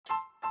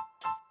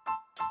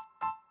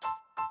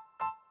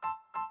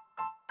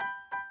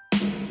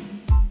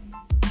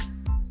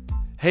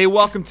Hey,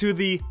 welcome to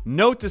the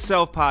Note to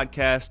Self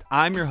podcast.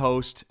 I'm your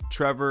host,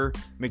 Trevor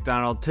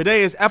McDonald.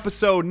 Today is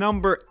episode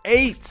number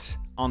 8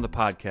 on the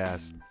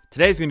podcast.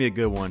 Today's going to be a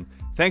good one.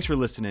 Thanks for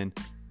listening.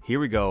 Here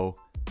we go.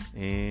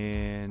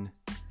 And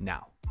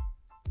now.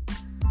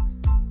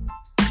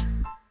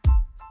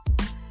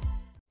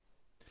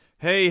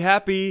 Hey,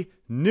 happy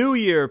New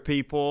Year,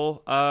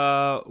 people.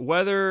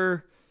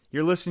 Whether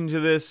you're listening to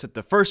this at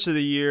the first of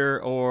the year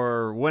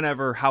or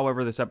whenever,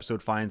 however this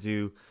episode finds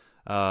you,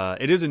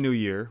 it is a new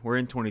year. We're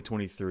in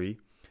 2023.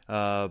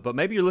 But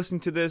maybe you're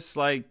listening to this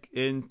like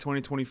in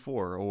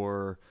 2024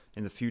 or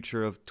in the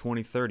future of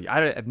 2030.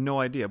 I have no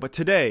idea. But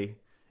today,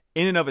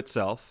 in and of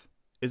itself,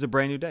 is a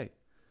brand new day.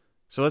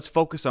 So let's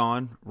focus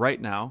on right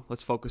now.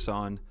 Let's focus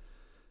on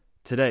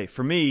today.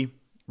 For me,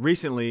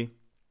 recently,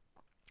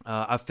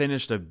 I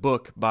finished a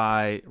book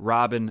by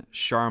Robin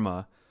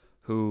Sharma,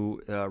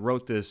 who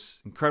wrote this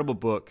incredible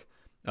book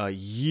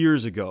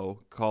years ago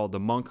called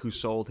The Monk Who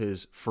Sold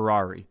His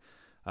Ferrari.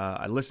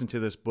 I listened to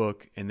this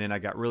book, and then I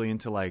got really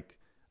into like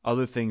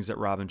other things that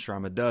Robin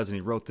Sharma does, and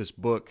he wrote this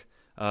book.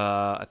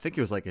 I think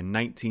it was like in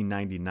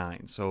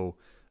 1999. So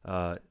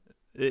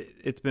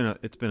it's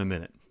been a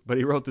minute, but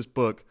he wrote this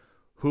book,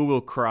 Who Will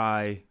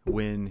Cry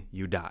When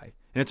You Die?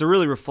 And it's a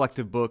really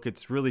reflective book.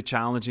 It's really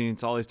challenging.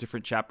 It's all these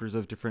different chapters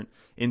of different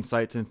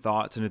insights and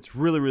thoughts, and it's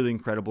really, really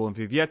incredible. And if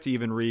you've yet to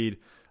even read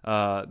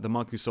The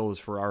Monk Who Sold His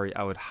Ferrari,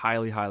 I would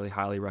highly, highly,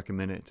 highly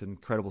recommend it. It's an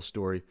incredible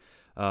story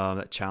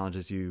that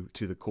challenges you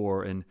to the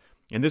core. And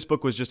this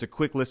book was just a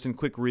quick listen,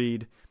 quick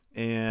read,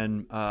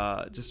 and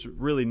just a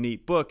really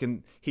neat book.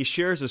 And he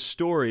shares a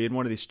story in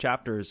one of these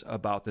chapters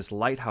about this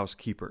lighthouse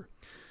keeper.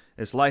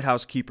 This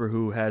lighthouse keeper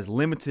who has a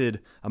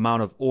limited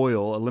amount of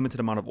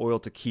oil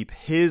to keep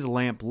his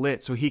lamp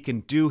lit so he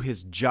can do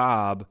his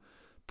job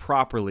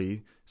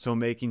properly. So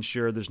making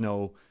sure there's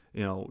no,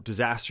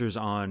 disasters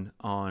on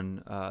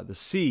the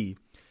sea,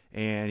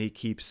 and he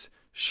keeps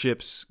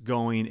ships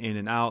going in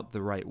and out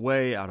the right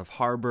way, out of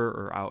harbor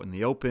or out in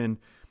the open.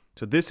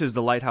 So this is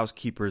the lighthouse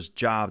keeper's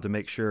job, to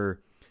make sure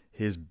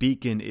his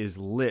beacon is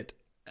lit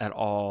at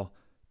all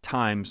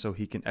times so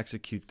he can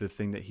execute the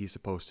thing that he's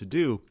supposed to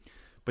do.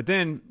 But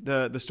then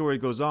the story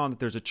goes on that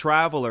there's a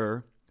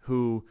traveler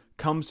who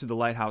comes to the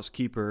lighthouse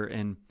keeper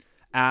and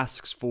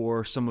asks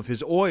for some of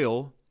his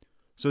oil,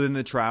 so then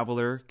the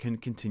traveler can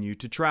continue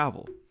to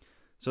travel.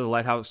 So the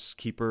lighthouse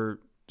keeper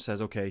says,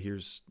 okay,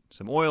 here's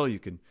some oil, you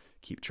can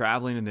keep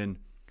traveling. And then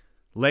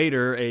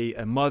later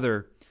a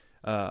mother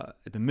at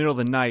the middle of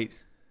the night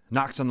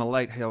knocks on the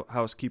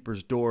lighthouse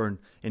keeper's door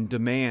and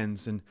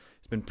demands, and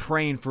has been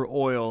praying for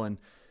oil, and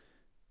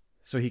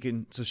so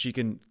she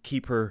can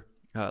keep her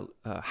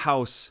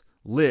house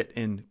lit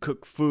and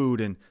cook food.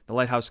 And the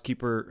lighthouse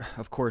keeper,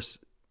 of course,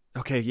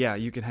 okay, yeah,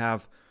 you can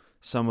have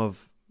some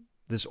of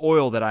this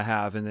oil that I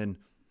have. And then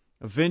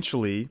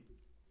eventually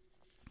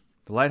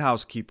the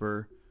lighthouse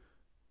keeper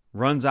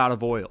runs out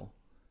of oil,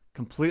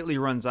 completely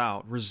runs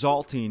out,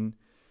 resulting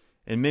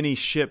in many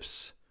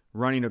ships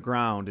running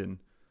aground and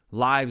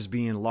lives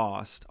being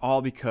lost,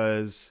 all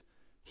because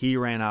he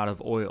ran out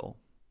of oil.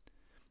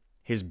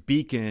 His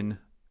beacon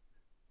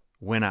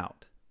went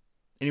out,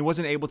 and he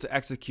wasn't able to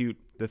execute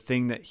the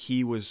thing that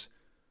he was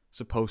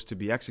supposed to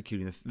be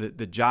executing.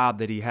 The job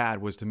that he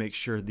had was to make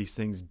sure these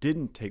things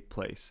didn't take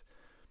place.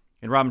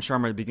 And Robin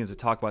Sharma begins to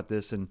talk about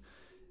this, and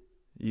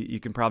you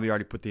can probably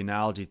already put the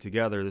analogy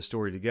together, the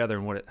story together,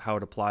 and how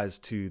it applies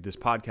to this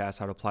podcast,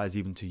 how it applies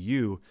even to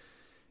you.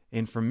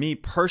 And for me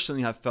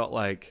personally, I felt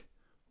like,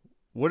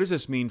 what does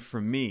this mean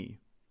for me?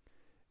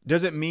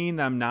 Does it mean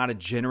that I'm not a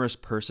generous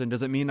person?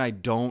 Does it mean I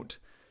don't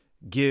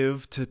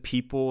give to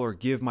people or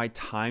give my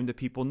time to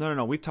people?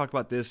 No. We've talked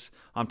about this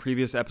on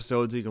previous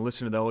episodes. You can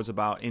listen to those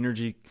about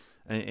energy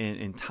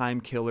and time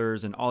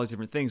killers and all these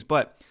different things.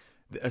 But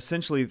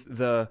essentially,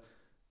 the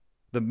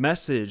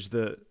message,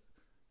 the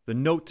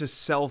note to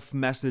self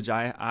message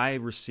I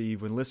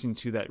received when listening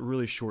to that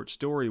really short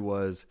story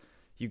was,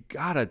 you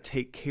gotta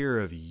take care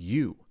of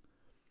you.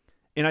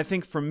 And I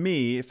think for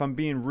me, if I'm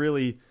being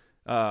really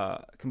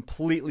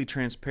completely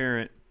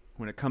transparent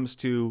when it comes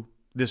to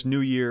this new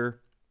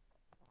year,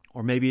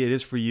 or maybe it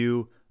is for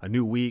you a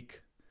new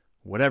week,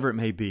 whatever it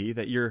may be,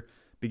 that you're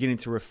beginning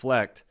to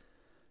reflect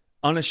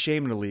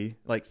unashamedly,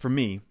 like for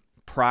me,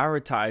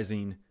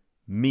 prioritizing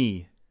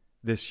me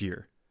this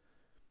year.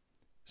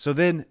 So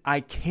then I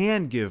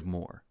can give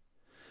more.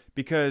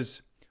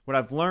 Because what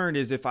I've learned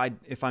is if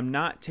I'm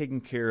not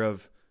taking care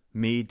of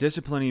me,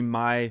 disciplining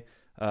my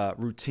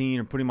routine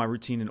or putting my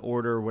routine in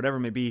order, or whatever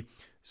it may be,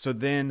 so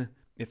then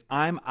if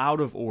I'm out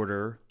of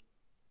order,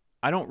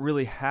 I don't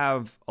really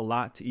have a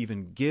lot to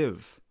even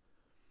give.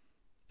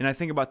 And I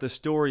think about the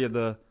story of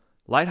the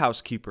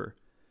lighthouse keeper,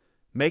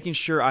 making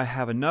sure I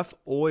have enough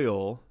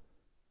oil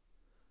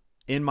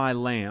in my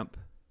lamp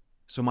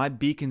so my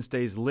beacon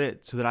stays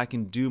lit so that I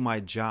can do my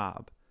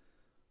job,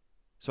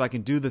 so I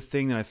can do the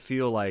thing that I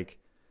feel like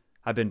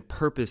I've been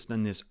purposed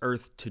on this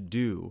earth to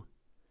do.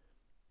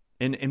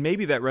 And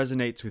maybe that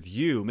resonates with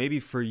you. Maybe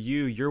for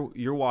you,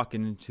 you're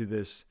walking into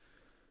this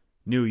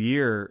new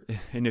year,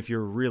 and if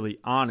you're really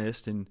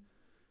honest, and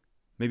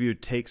maybe it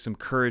would take some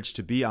courage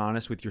to be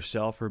honest with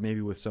yourself or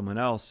maybe with someone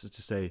else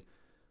to say,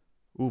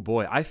 "Ooh,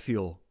 boy, I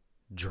feel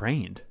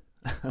drained."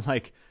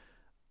 Like,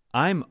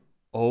 I'm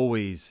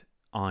always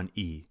on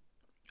E.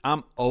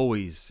 I'm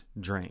always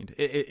drained.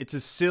 It's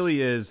as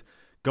silly as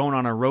going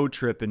on a road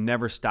trip and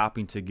never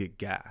stopping to get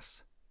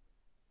gas,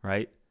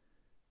 right?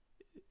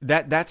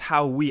 That's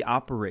how we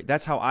operate.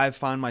 That's how I've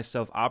found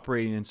myself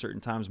operating in certain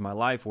times of my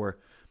life where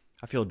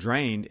I feel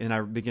drained and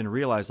I begin to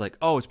realize like,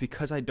 oh, it's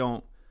because I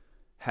don't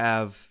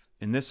have,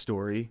 in this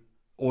story,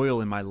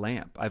 oil in my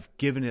lamp. I've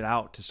given it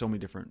out to so many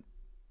different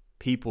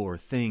people or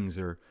things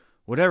or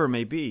whatever it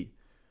may be.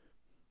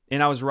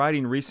 And I was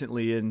writing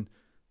recently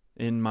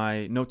in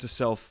my note to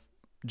self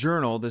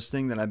journal, this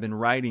thing that I've been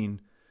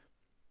writing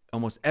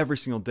almost every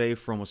single day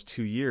for almost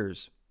 2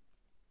 years.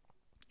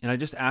 And I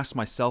just asked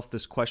myself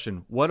this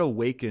question: what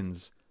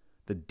awakens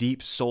the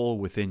deep soul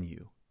within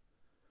you?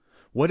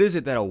 What is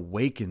it that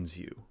awakens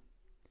you?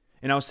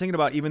 And I was thinking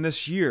about even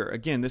this year.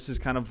 Again, this is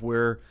kind of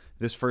where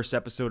this first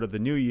episode of the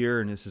new year,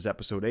 and this is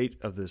episode 8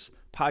 of this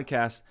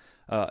podcast,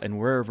 and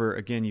wherever,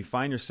 again, you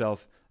find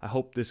yourself, I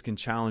hope this can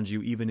challenge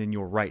you even in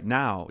your right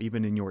now,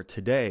 even in your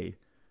today,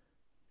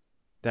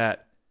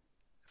 that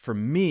for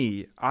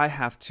me, I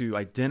have to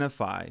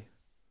identify,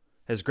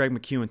 as Greg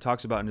McKeown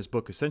talks about in his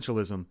book,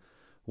 Essentialism,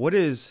 what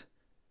is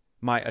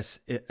my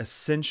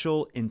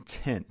essential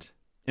intent?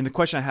 And the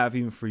question I have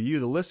even for you,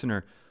 the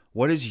listener,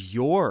 what is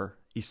your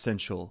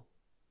essential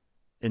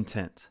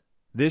intent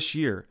this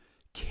year?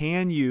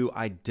 Can you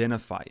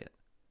identify it?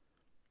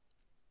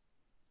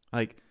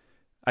 Like,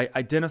 how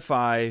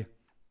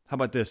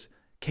about this?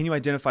 Can you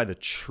identify the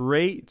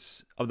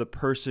traits of the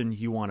person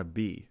you want to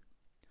be?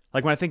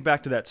 Like, when I think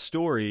back to that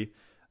story,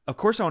 of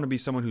course I want to be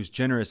someone who's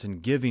generous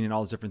and giving and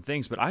all those different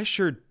things, but I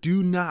sure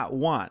do not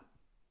want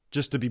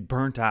just to be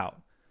burnt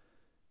out.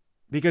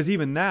 Because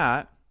even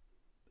that,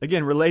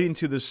 again, relating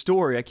to the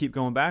story, I keep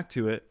going back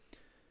to it,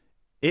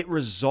 it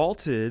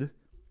resulted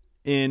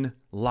in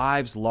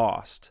lives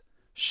lost,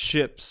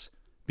 ships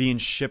being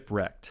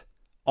shipwrecked,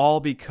 all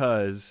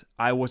because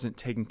I wasn't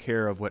taking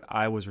care of what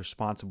I was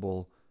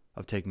responsible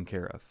of taking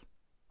care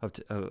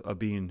of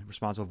being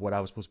responsible of what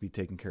I was supposed to be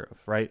taking care of,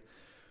 right?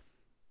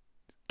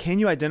 Can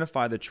you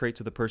identify the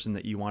traits of the person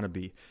that you want to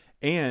be?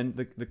 And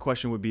the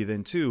question would be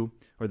then too,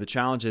 or the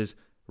challenge is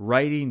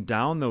writing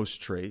down those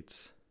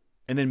traits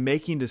and then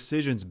making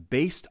decisions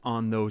based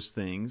on those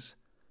things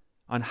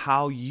on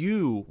how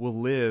you will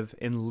live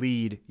and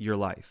lead your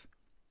life.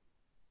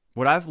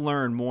 What I've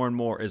learned more and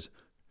more is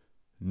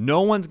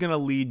no one's going to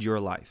lead your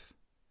life.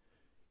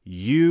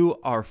 You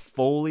are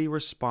fully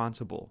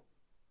responsible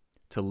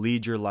to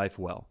lead your life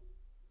well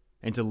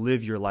and to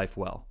live your life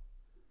well.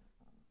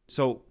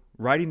 So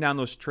writing down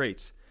those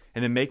traits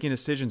and then making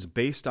decisions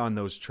based on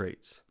those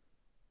traits,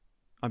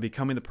 on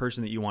becoming the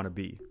person that you want to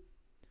be.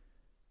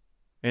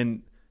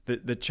 And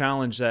the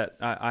challenge that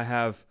I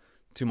have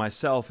to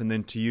myself and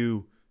then to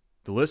you,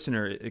 the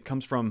listener, it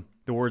comes from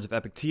the words of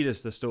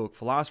Epictetus, the Stoic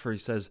philosopher. He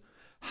says,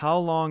 how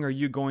long are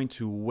you going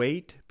to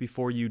wait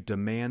before you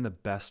demand the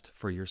best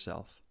for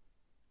yourself?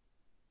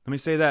 Let me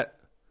say that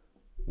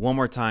one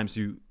more time so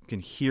you can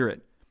hear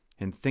it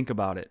and think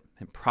about it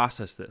and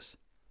process this.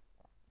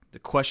 The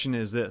question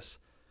is this: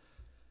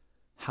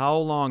 how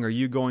long are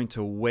you going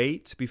to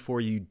wait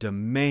before you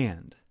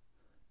demand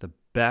the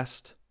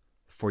best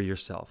for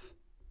yourself?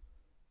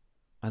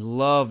 I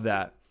love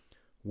that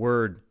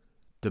word,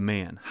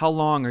 demand. How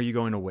long are you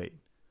going to wait?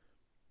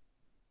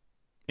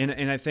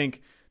 And I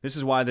think this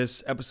is why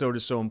this episode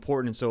is so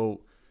important and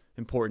so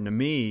important to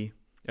me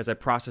as I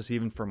process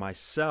even for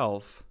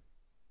myself,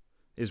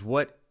 is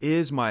what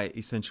is my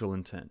essential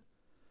intent?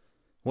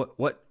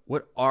 What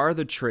are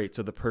the traits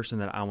of the person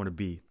that I want to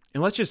be?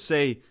 And let's just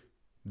say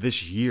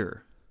this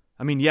year.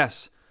 I mean,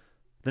 yes,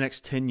 the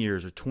next 10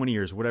 years or 20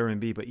 years, whatever it may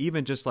be, but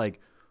even just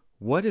like,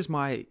 what is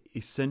my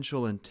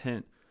essential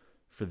intent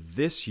for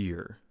this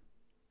year?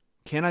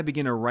 Can I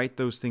begin to write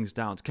those things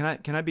down?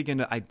 Can I begin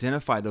to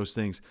identify those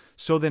things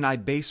so then I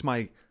base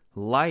my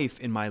life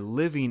and my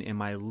living and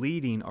my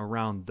leading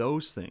around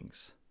those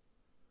things?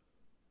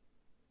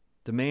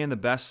 Demand the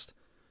best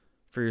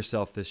for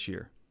yourself this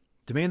year.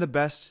 Demand the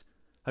best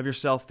of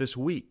yourself this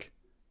week.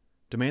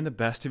 Demand the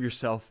best of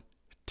yourself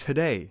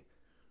today,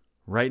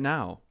 right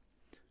now.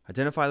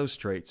 Identify those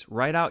traits,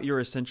 write out your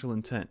essential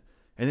intent,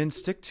 and then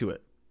stick to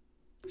it.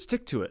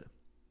 Stick to it.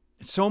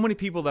 So many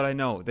people that I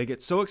know, they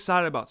get so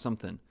excited about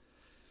something,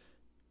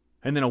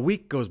 and then a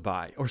week goes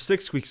by, or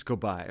 6 weeks go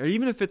by, or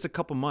even if it's a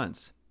couple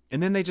months,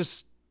 and then they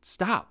just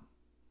stop.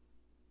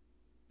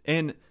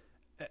 And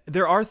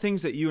there are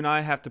things that you and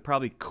I have to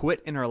probably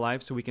quit in our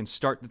life so we can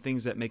start the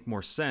things that make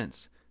more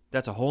sense.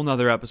 That's a whole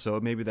nother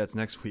episode. Maybe that's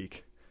next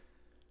week.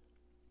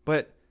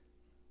 But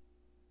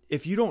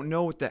if you don't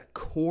know what that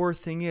core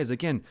thing is,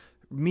 again,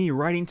 me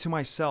writing to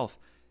myself,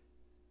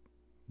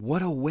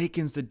 what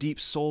awakens the deep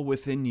soul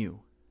within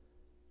you?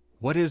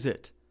 What is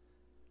it?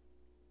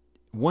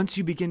 Once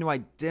you begin to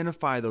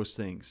identify those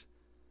things,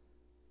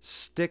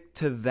 stick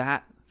to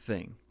that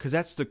thing, because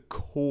that's the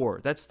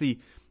core. That's the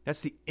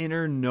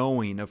inner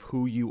knowing of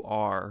who you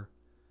are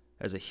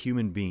as a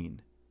human being.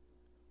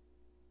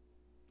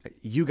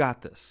 You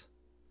got this.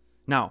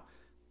 Now,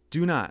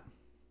 do not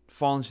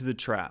fall into the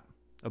trap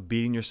of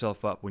beating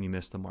yourself up when you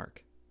miss the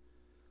mark.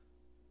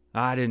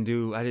 I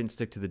didn't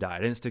stick to the diet.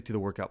 I didn't stick to the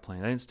workout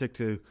plan. I didn't stick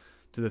to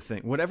the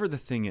thing, whatever the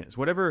thing is,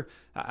 whatever.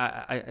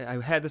 I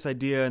had this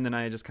idea and then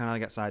I just kind of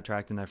got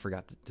sidetracked and I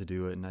forgot to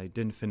do it and I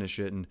didn't finish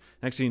it. And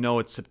next thing you know,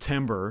 it's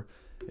September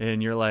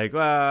and you're like,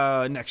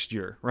 next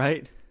year,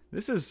 right?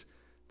 This is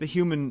the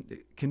human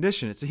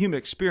condition. It's a human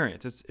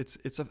experience.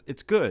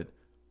 It's good.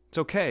 It's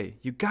okay.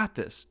 You got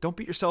this. Don't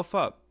beat yourself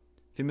up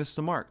if you miss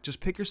the mark. Just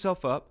pick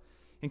yourself up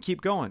and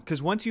keep going.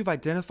 Because once you've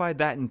identified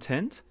that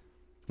intent,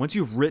 once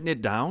you've written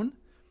it down,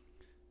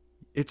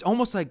 it's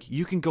almost like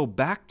you can go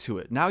back to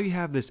it. Now you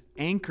have this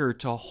anchor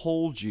to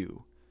hold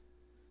you.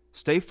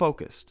 Stay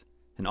focused.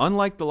 And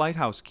unlike the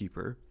lighthouse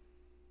keeper,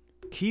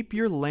 keep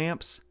your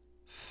lamps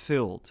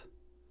filled.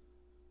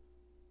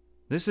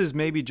 This is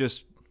maybe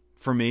just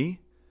for me,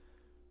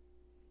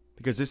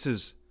 because this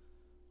is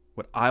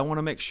what I want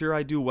to make sure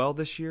I do well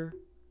this year,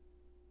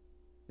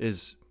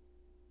 is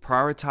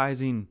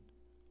prioritizing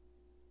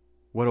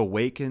what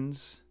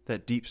awakens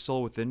that deep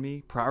soul within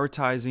me,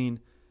 prioritizing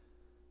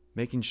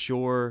making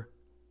sure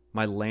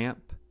my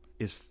lamp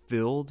is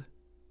filled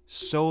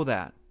so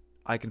that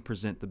I can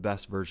present the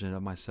best version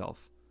of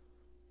myself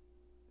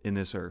in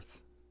this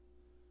earth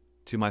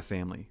to my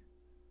family,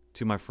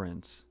 to my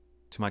friends,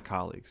 to my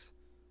colleagues.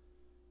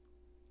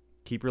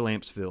 Keep your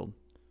lamps filled.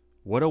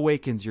 What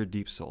awakens your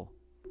deep soul?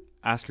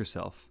 Ask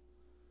yourself.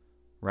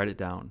 Write it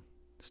down.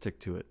 Stick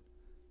to it.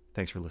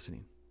 Thanks for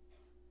listening.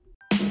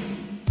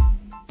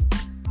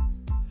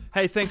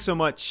 Hey, thanks so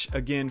much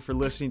again for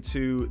listening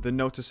to the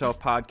Note to Self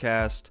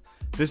podcast.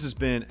 This has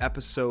been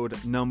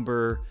episode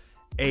number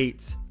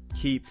 8.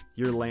 Keep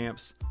your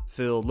lamps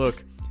filled.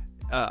 Look,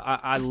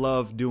 I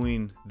love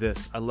doing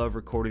this. I love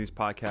recording these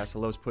podcasts.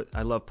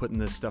 I love putting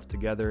this stuff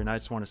together. And I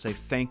just want to say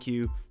thank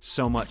you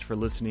so much for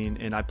listening.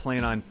 And I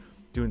plan on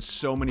doing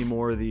so many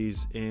more of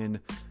these in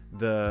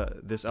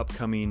this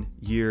upcoming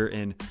year.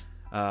 And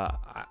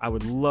I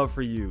would love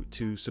for you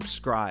to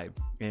subscribe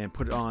and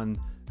put on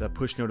the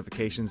push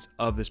notifications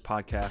of this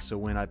podcast. So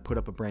when I put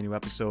up a brand new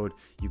episode,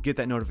 you get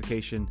that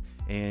notification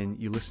and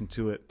you listen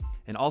to it.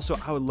 And also,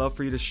 I would love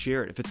for you to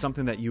share it. If it's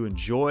something that you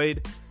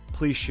enjoyed,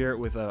 please share it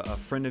with a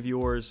friend of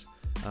yours,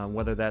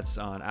 whether that's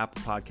on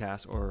Apple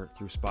Podcasts or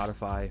through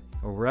Spotify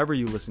or wherever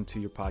you listen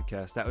to your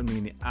podcast. That would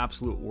mean the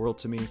absolute world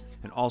to me.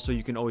 And also,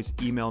 you can always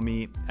email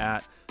me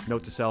at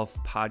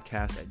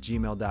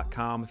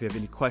notetoselfpodcast@gmail.com if you have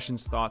any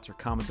questions, thoughts, or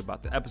comments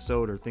about the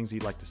episode or things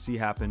you'd like to see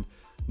happen.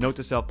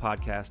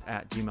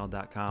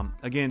 notetoselfpodcast@gmail.com.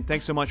 Again,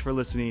 thanks so much for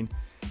listening.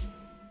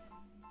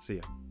 See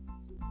ya.